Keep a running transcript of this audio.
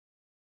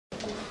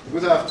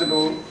Good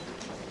afternoon.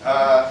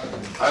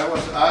 I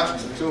was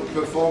asked to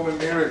perform a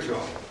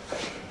miracle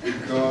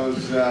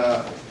because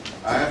I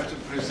have to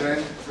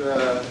present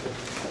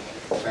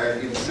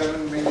in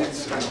 7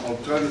 minutes an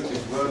alternative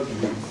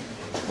worldview.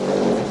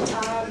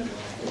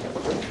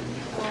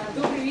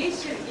 Добрый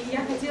вечер, и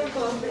я хотела бы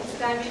вам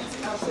представить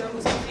в своем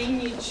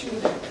выступлении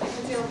чудо. Я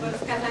хотела бы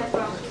рассказать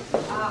вам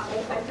о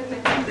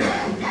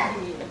альтернативном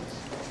видении.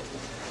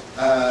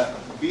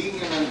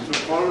 Being an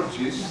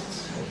anthropologist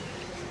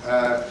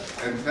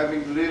and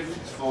having lived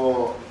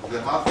for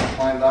the half of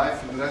my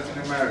life in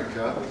Latin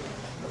America,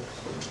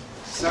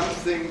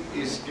 something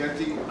is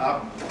getting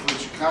up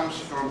which comes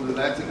from the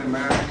Latin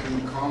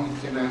American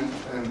continent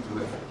and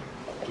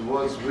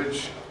towards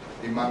which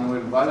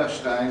Emanuel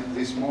Wallerstein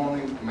this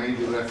morning made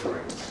a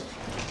reference.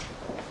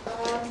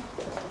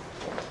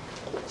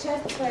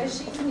 Часть своей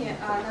жизни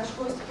наш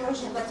гость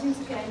прожил в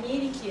Латинской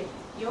Америке,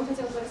 и он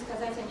хотел бы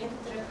рассказать о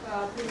некоторых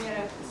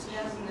примерах,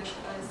 связанных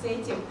с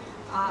этим,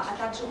 а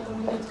также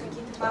упомянуть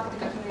какие-то факты,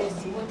 которые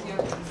сегодня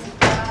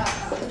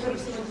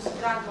с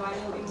утра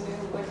говорил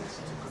Эммануэль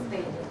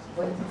Wallerstein.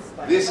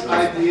 This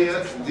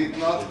idea did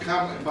not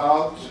come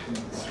about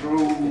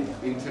through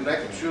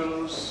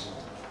intellectuals,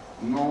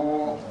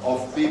 nor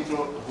of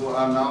people who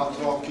are now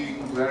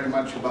talking very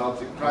much about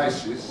the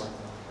crisis.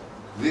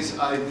 This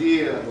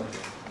idea,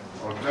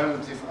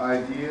 alternative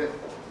idea,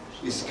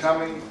 is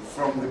coming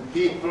from the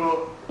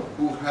people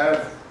who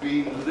have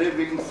been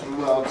living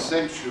throughout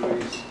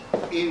centuries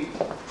in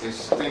a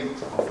state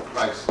of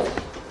crisis.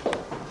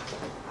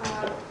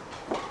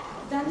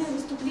 Данное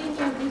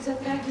выступление будет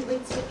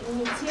затрагивать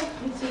не тех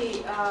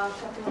людей,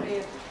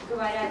 которые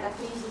говорят о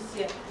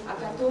кризисе, а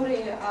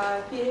которые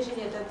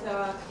пережили этот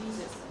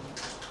кризис.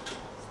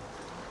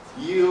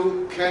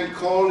 You can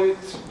call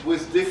it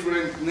with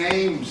different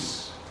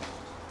names.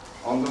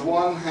 On the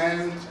one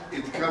hand,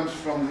 it comes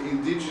from the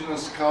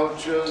indigenous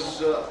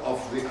cultures of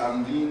the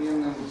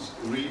Andean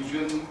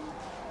region,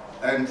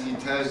 and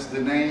it has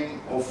the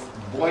name of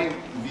buen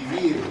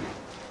vivir,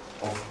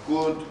 of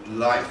good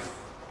life.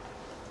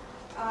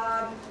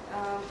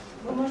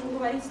 Мы можем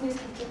говорить с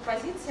нескольких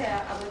позиций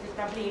об этой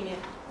проблеме.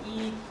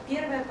 И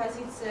первая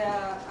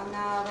позиция,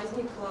 она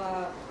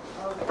возникла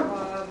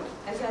в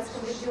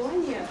азиатском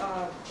регионе,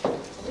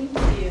 в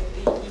Индии,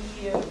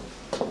 и ее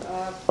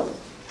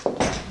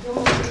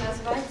можно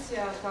назвать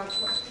как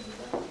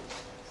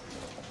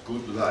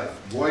good life,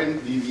 buen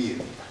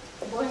vivir.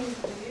 Buen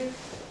vivir.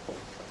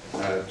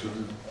 To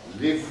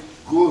live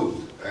good,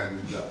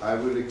 and I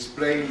will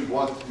explain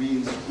what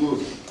means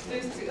good. То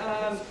есть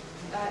это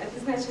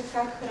значит,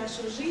 как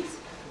хорошо жить,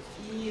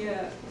 и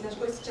наш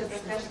гость сейчас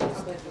расскажет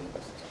об этом.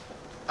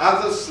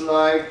 Others,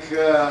 like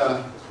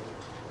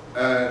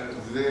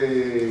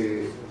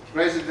the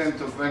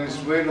president of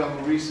Venezuela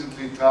who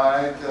recently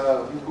died,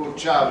 Hugo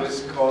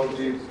Chavez, called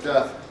it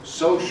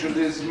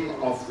socialism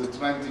of the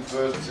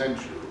 21st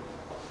century.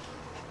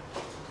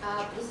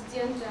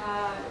 Президент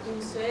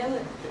Венесуэлы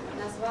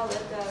назвал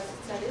это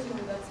социализмом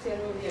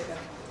 21 века.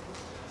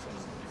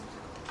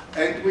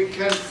 And we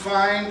can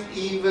find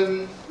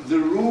even the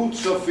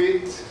roots of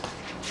it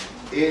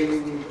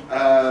in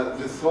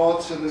the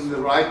thoughts and in the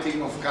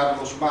writing of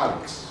Carlos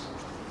Marx.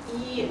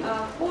 И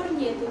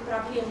корни этой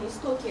проблемы,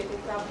 истоки этой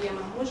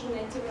проблемы можем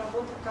найти в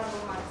работах Карла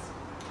Маркса.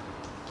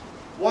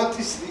 What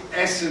is the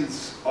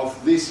essence of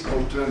this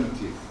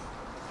alternative?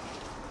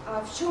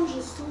 В чем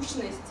же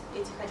сущность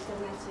этих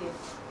альтернатив?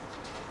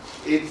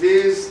 It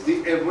is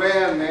the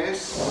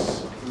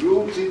awareness,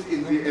 rooted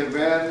in the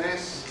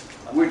awareness,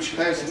 which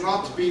has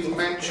not been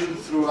mentioned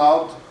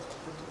throughout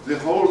the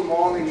whole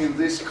morning in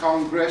this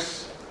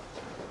Congress,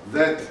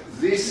 that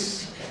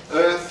this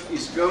earth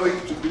is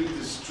going to be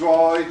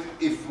destroyed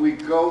if we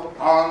go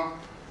on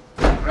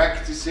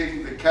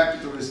practicing the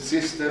capitalist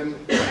system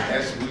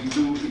as we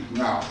do it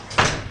now.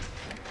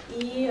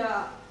 И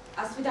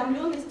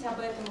осведомленность об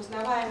этом,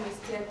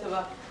 узнаваемость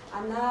этого,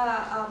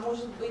 она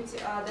может быть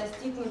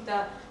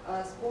достигнута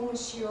с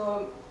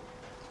помощью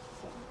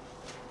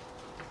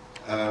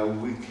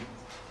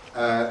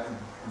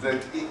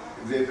that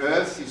the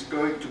earth is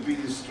going to be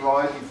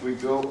destroyed if we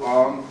go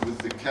on with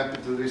the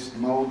capitalist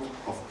mode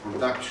of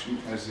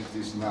production as it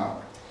is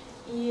now.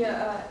 И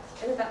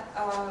этот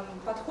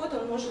подход,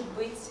 он может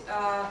быть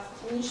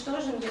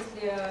уничтожен,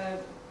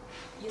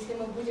 если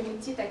мы будем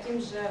идти таким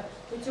же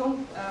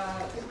путем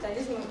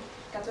капитализма,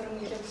 которым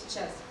мы идем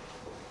сейчас.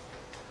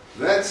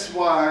 That's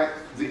why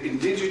the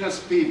indigenous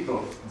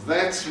people,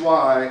 that's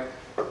why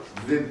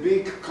the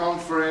big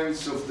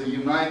conference of the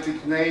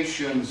United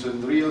Nations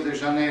in Rio de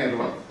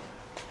Janeiro,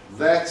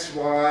 that's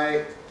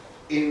why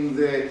in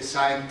the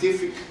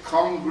scientific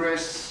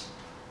congress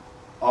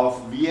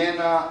of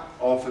Vienna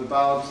of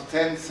about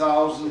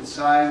 10,000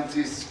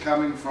 scientists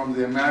coming from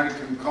the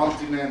American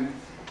continent,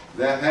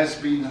 there has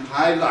been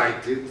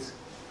highlighted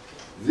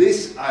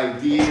this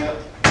idea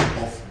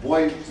of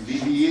buen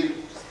vivir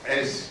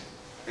as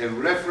a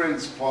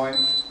reference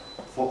point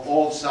for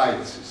all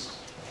sciences.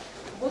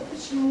 Вот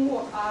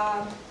почему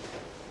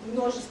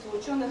множество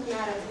ученых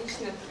на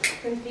различных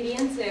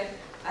конференциях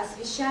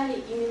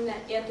освещали именно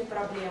эту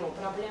проблему,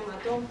 проблему о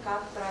том,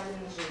 как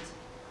правильно жить.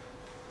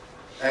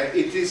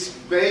 It is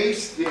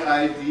based, the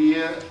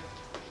idea,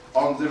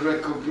 on the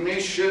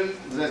recognition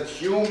that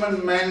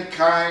human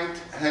mankind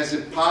has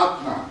a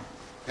partner,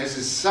 has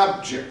a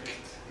subject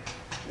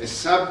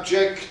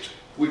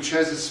which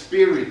has a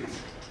spirit,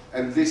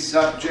 and this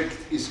subject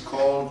is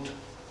called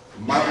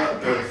Mother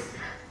Earth.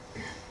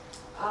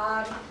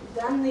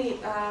 Данный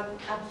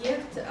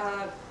объект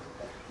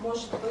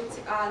может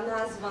быть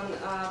назван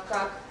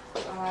как,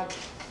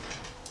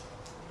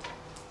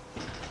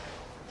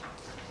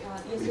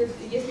 если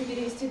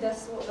перевести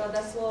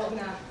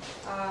дословно,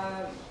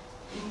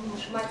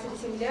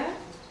 Матерь-Земля.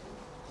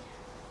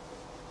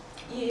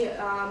 И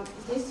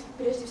здесь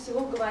прежде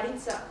всего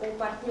говорится о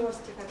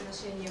партнерских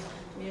отношениях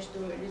между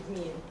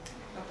людьми,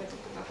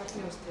 о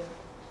партнерстве.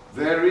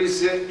 There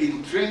is an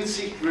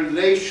intrinsic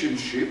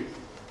relationship,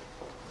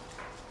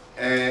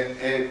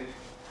 a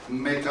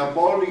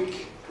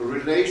metabolic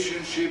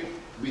relationship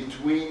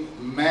between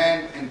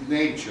man and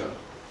nature.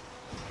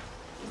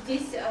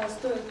 Здесь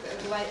стоит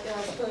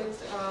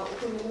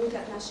упомянуть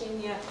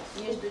отношения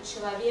между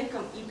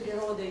человеком и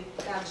природой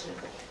также.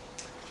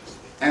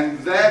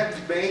 And that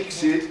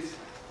makes it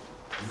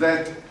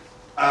that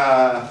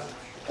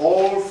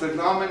all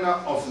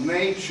phenomena of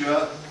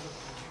nature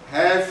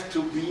have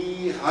to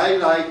be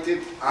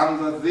highlighted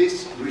under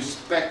this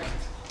respect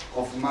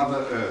of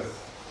Mother Earth.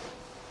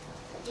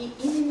 И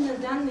именно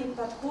данный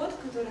подход,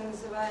 который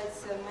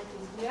называется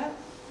Матерь-Земля,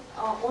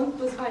 он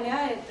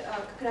позволяет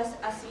как раз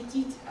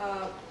осветить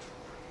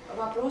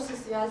вопросы,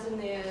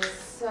 связанные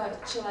с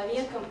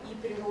человеком и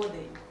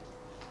природой.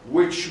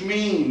 Which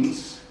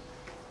means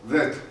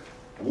that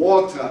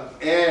water,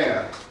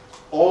 air,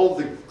 all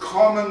the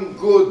common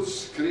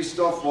goods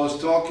Christoph was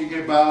talking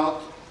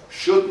about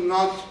should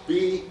not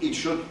be, it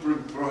should be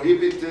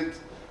prohibited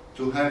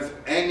to have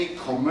any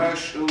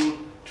commercial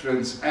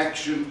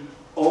transaction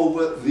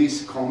over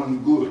these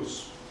common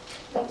goods.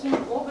 Таким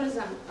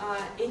образом,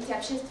 эти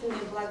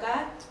общественные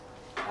блага,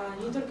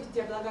 не только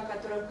те блага, о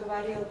которых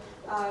говорил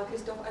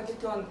Кристоф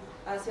Агетон,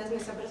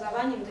 связанные с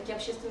образованием, такие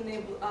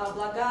общественные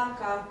блага,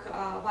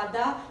 как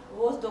вода,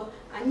 воздух,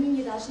 они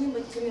не должны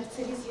быть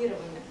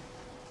коммерциализированы.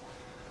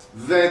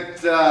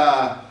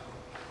 That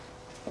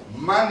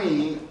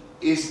money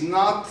is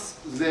not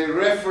the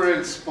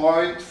reference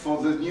point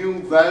for the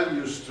new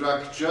value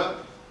structure,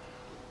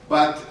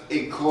 but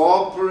a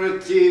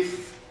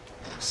cooperative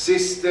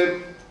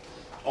system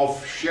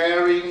of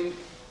sharing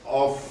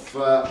of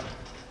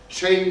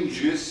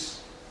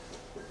changes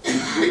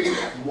between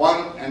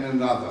one and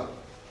another.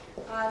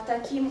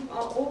 Таким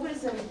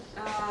образом,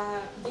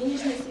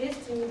 денежные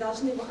средства не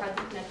должны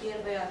выходить на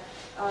первое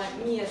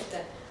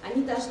место.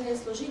 Они должны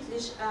служить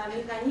лишь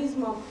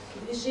механизмом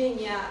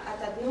движения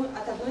от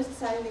одной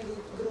социальной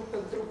группы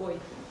к другой.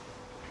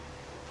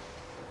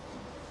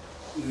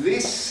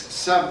 This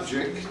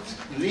subject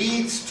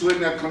leads to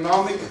an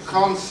economic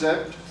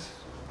concept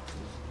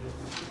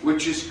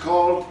which is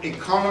called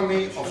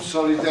economy of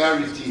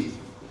solidarity,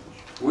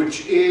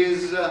 which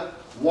is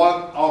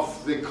one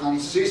of the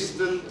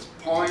consistent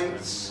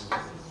points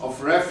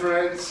of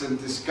reference and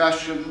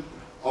discussion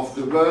of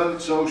the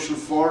World Social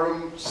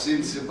Forum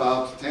since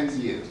about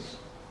 10 years.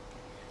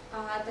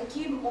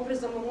 Таким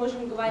образом, мы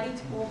можем говорить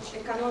об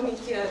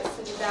экономике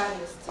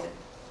солидарности.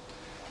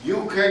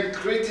 You can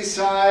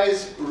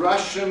criticize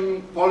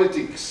Russian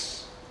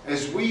politics,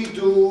 as we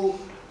do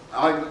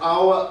in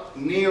our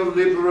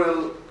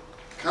neoliberal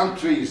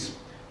countries,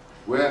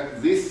 where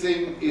this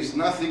thing is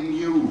nothing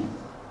new.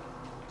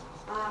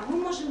 Мы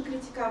можем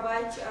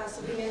критиковать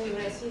современную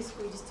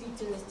российскую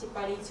действительность и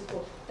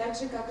политику, так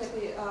же, как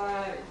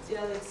это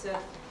делается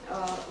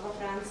во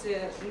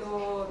Франции,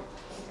 но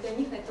для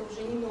них это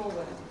уже не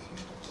новое.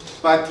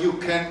 But you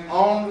can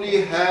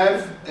only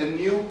have a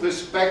new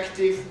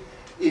perspective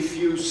if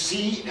you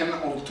see an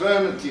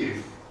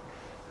alternative.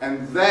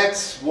 And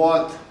that's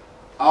what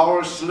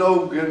our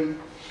slogan,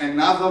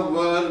 "Another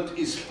world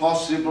is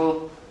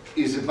possible,"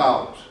 is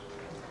about.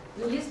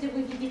 Но если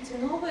вы видите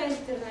новые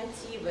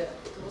альтернативы,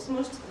 то вы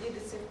сможете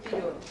двигаться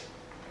вперед,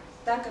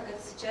 так как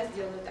это сейчас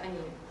делают они.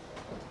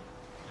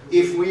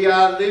 If we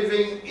are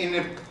living in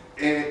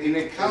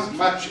a country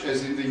much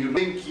as in the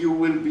United States, you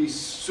will be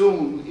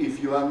soon, if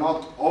you are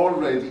not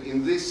already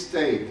in this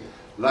state,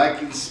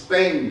 like in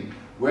Spain,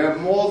 where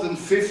more than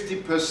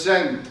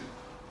 50%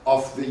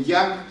 of the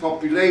young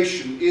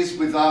population is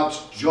without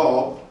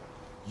job,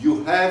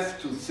 you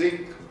have to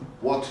think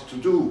what to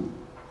do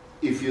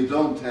if you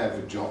don't have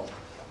a job.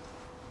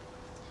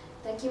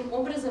 Таким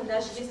образом,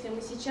 даже если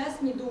мы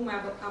сейчас не думаем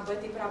об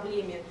этой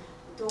проблеме,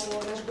 то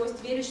наш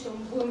гость верит, что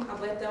мы будем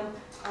об этом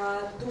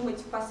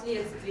думать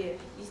впоследствии.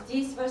 И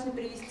здесь важно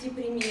привести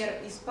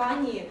пример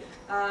Испании,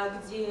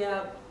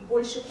 где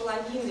больше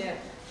половины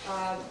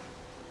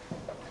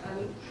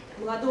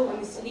молодого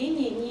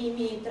населения не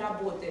имеет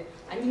работы.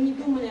 Они не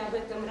думали об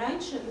этом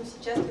раньше, но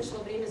сейчас пришло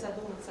время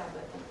задуматься об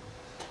этом.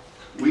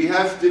 We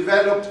have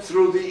developed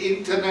through the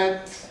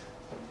internet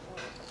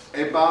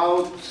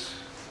about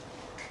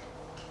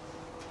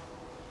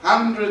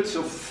hundreds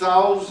of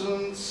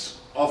thousands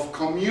of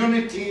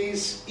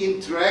communities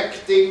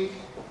interacting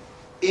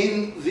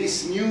in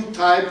this new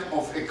type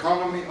of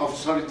economy of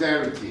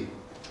solidarity.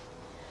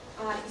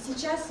 И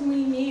сейчас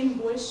мы имеем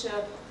больше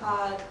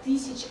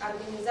тысяч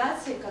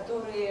организаций,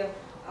 которые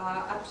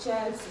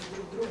общаются с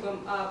друг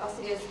другом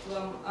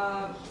посредством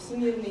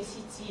всемирной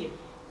сети,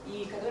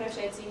 и которые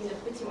общаются именно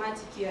по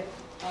тематике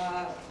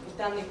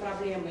данной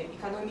проблемы,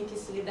 экономики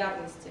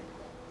солидарности.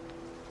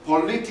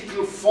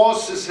 Political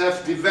forces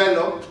have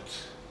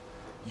developed,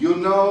 you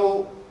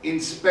know,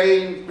 in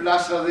Spain,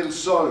 Plaza del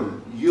Sol,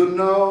 you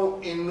know,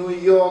 in New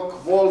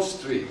York, Wall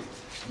Street,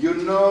 you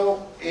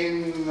know,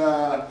 in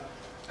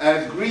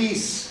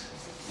Greece,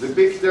 the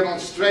big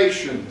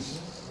demonstrations.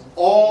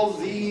 All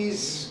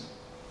these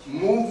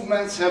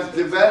movements have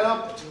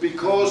developed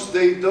because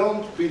they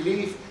don't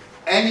believe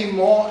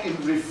anymore in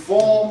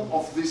reform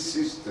of this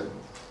system.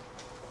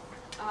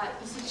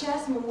 И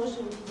сейчас мы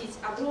можем видеть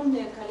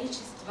огромное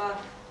количество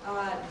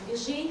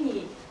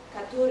движений,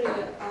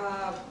 которые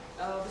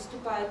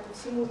выступают по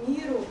всему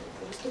миру,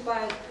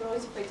 выступают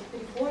против этих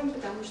реформ,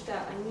 потому что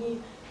они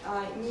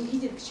не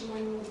видят, к чему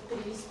они могут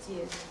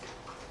привести.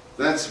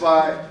 That's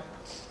why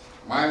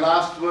my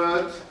last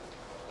word,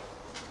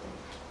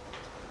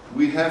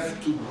 we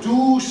have to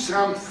do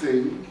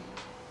something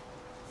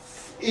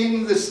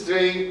in the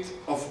state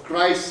of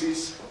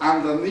crisis,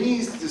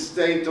 underneath the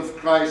state of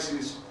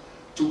crisis,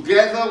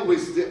 together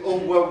with the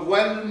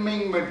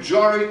overwhelming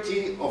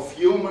majority of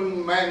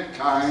human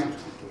mankind,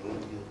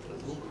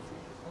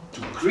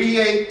 to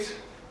create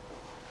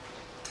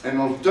an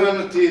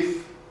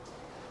alternative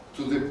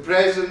to the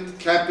present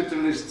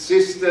capitalist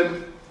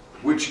system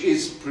which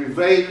is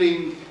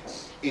prevailing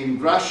in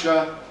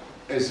Russia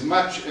as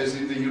much as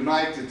in the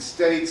United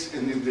States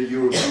and in the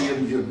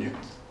European Union.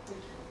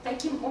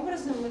 Таким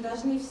образом, мы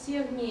должны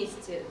все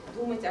вместе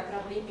думать о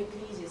проблеме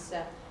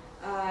кризиса,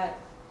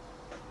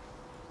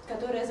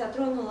 которая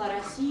затронула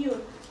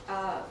Россию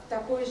в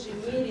такой же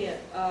мере,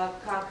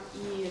 как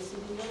и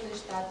Соединенные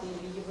Штаты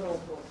или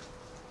Европу.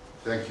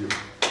 Thank you.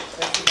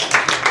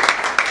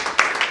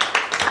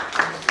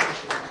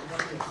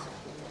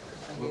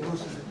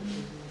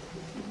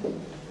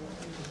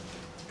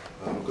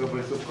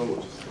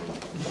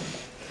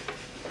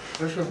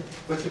 Хорошо,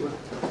 спасибо.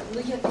 Ну,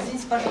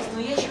 извините, пожалуйста, но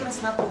я еще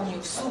раз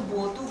напомню,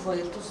 в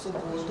эту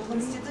субботу, в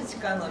Институте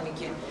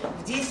экономики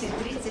в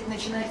 10:30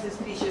 начинается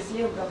встреча с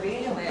Лео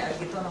Габриелем и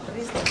Агитоном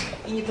Христом,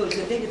 и не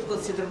только Дэвид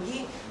Котс и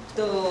другие,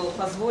 кто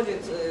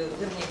позволит,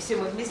 вернее, все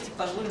мы вместе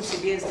позволим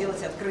себе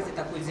сделать открытый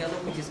такой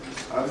диалог и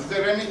дискуссию. Is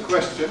there any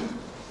question?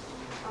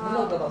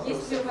 Много вопросов.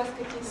 Есть ли у вас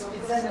какие-то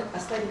Специально вопросы?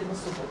 оставили на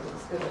субботу,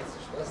 сказать,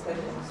 что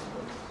оставили на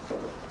субботу.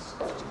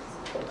 Субботу.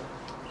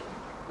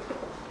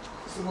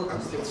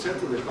 I'm still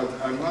Saturday, but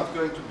I'm not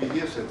going to be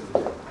here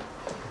Saturday.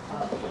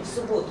 В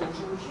субботу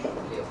уже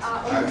уезжаете?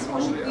 Он не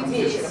сможет быть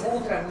здесь. Вечером,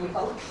 утром не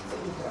получится,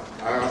 утром.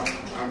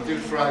 Until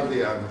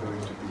Friday I'm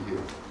going to be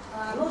here.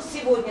 Ну,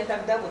 сегодня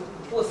тогда, вот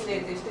после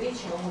этой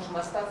встречи, мы можем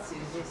остаться и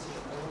здесь уже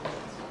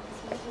продолжать.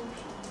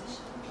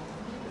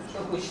 Кто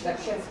хочет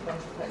общаться,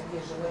 потому что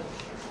есть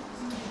желающие.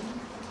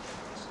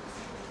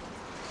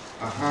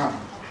 Aha.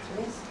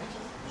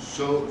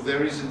 So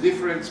there is a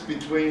difference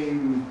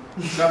between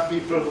some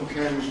people who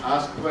can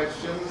ask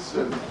questions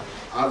and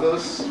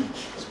others.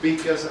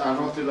 Speakers are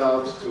not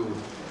allowed to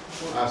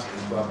ask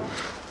in public.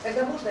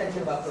 Тогда можно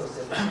один вопрос?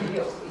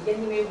 Я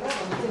не имею права,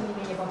 но тем не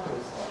менее вопрос.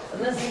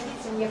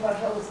 Назовите мне,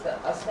 пожалуйста,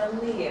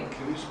 основные,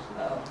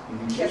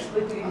 сейчас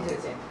вы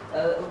переведете,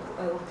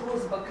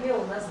 просьба к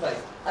Лео назвать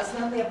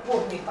основные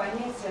опорные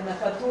понятия,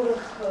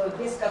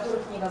 без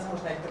которых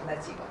невозможна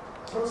альтернатива.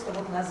 Просто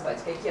вот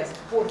назвать, какие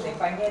опорные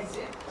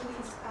понятия.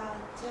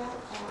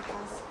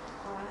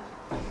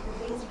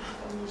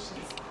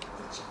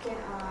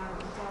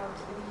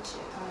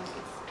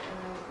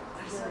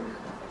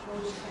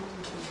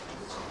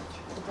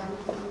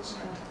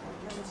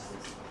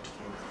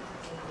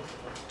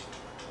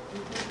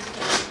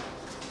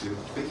 The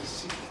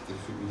basic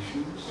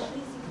definitions.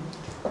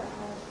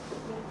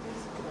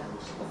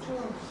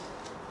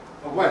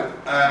 Well,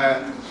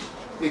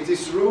 it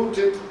is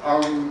rooted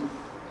on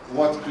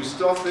what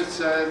Christopher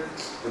said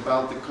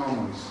about the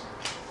commons.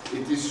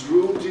 It is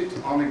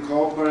rooted on a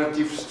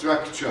cooperative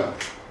structure,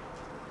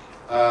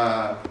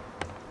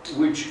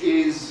 which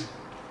is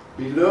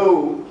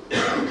below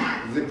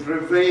the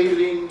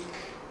prevailing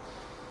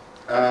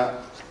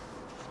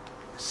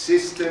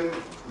system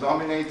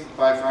dominated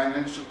by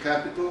financial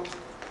capital,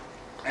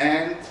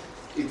 and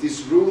it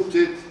is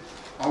rooted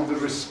on the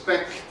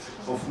respect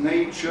of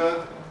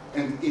nature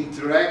and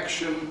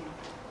interaction,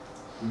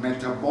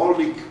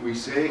 metabolic, we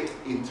say,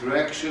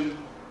 interaction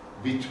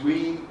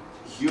between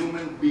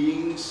human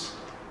beings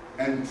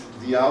and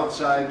the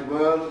outside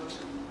world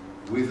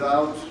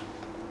without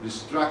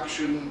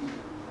destruction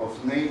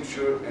of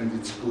nature and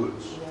its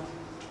goods.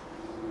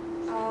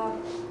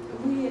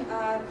 Мы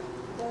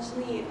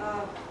должны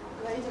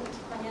говорить о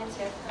таких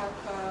понятиях, как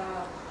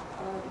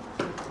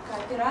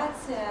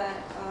кооперация,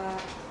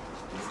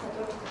 без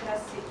которых как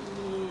раз и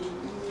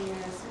не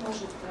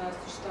сможет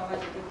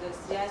существовать вот эта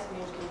связь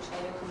между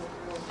человеком и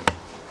природой.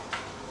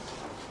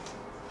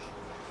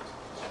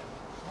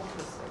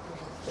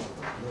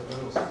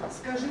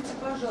 Скажите,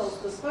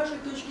 пожалуйста, с вашей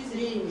точки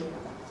зрения,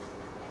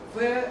 в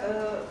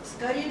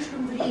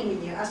скорейшем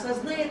времени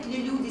осознают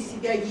ли люди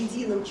себя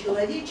единым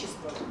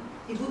человечеством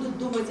и будут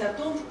думать о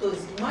том, что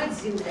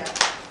Мать-Земля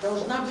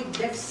должна быть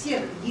для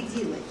всех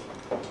единой?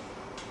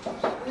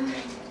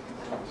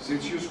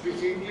 Since you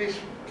speak English,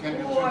 can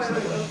you Or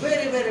translate?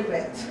 very, very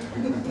bad.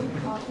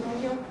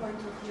 From your point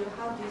of view,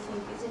 how do you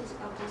think, is it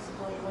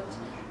possible what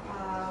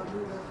we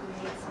will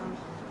create some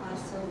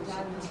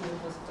solidarity,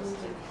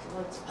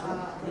 what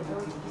the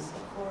earth is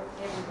for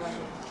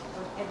everybody,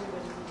 what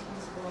everybody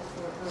is for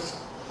earth?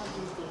 How do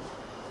you think?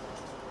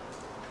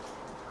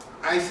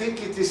 I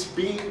think it is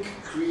being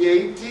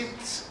created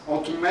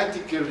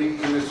automatically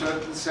in a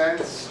certain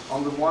sense,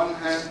 on the one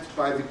hand,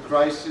 by the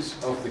crisis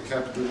of the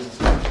capitalist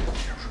system,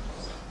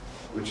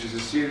 which is a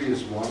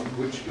serious one,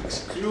 which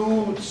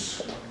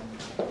excludes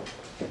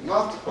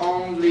not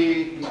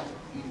only,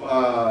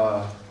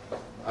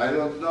 I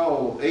don't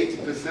know,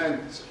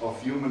 80%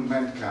 of human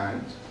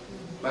mankind,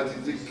 but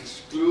it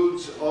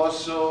excludes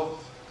also,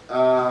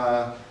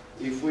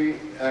 if we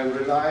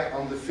rely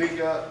on the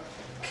figure,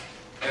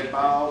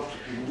 about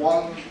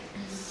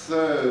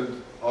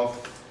 1/3 of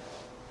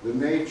the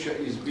nature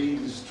is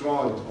being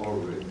destroyed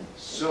already.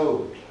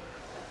 So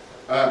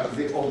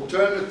the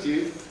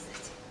alternative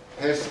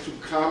has to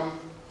come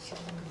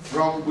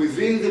from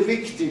within the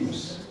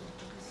victims.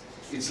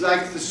 It's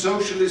like the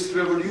socialist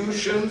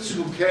revolutions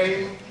who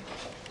came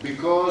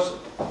because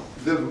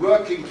the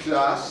working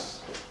class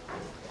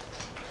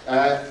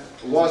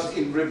was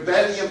in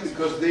rebellion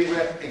because they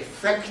were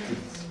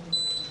affected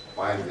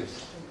by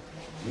this.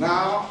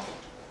 Now,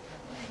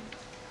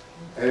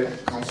 a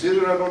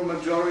considerable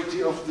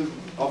majority of the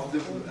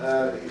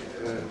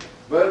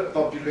world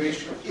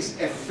population is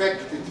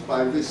affected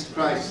by this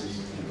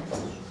crisis,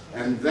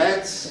 and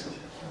that's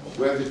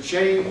where the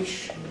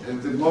change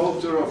and the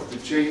motor of the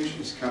change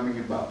is coming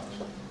about.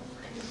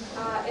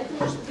 Это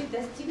может быть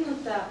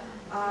достигнуто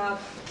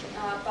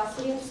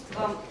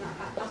посредством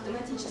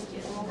автоматически,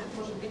 это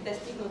может быть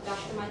достигнуто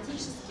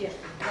автоматически,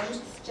 потому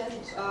что сейчас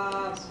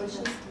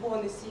большинство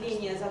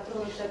населения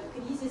затронуто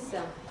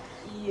кризисом,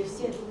 и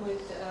все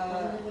думают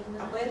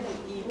об этом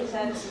и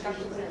пытаются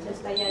как-то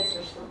противостоять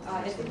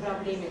этой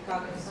проблеме,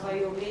 как в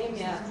свое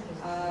время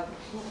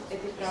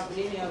этой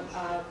проблеме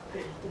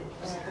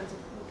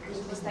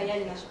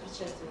противостояли наши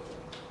предшественники.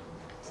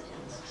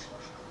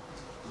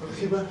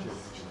 Спасибо.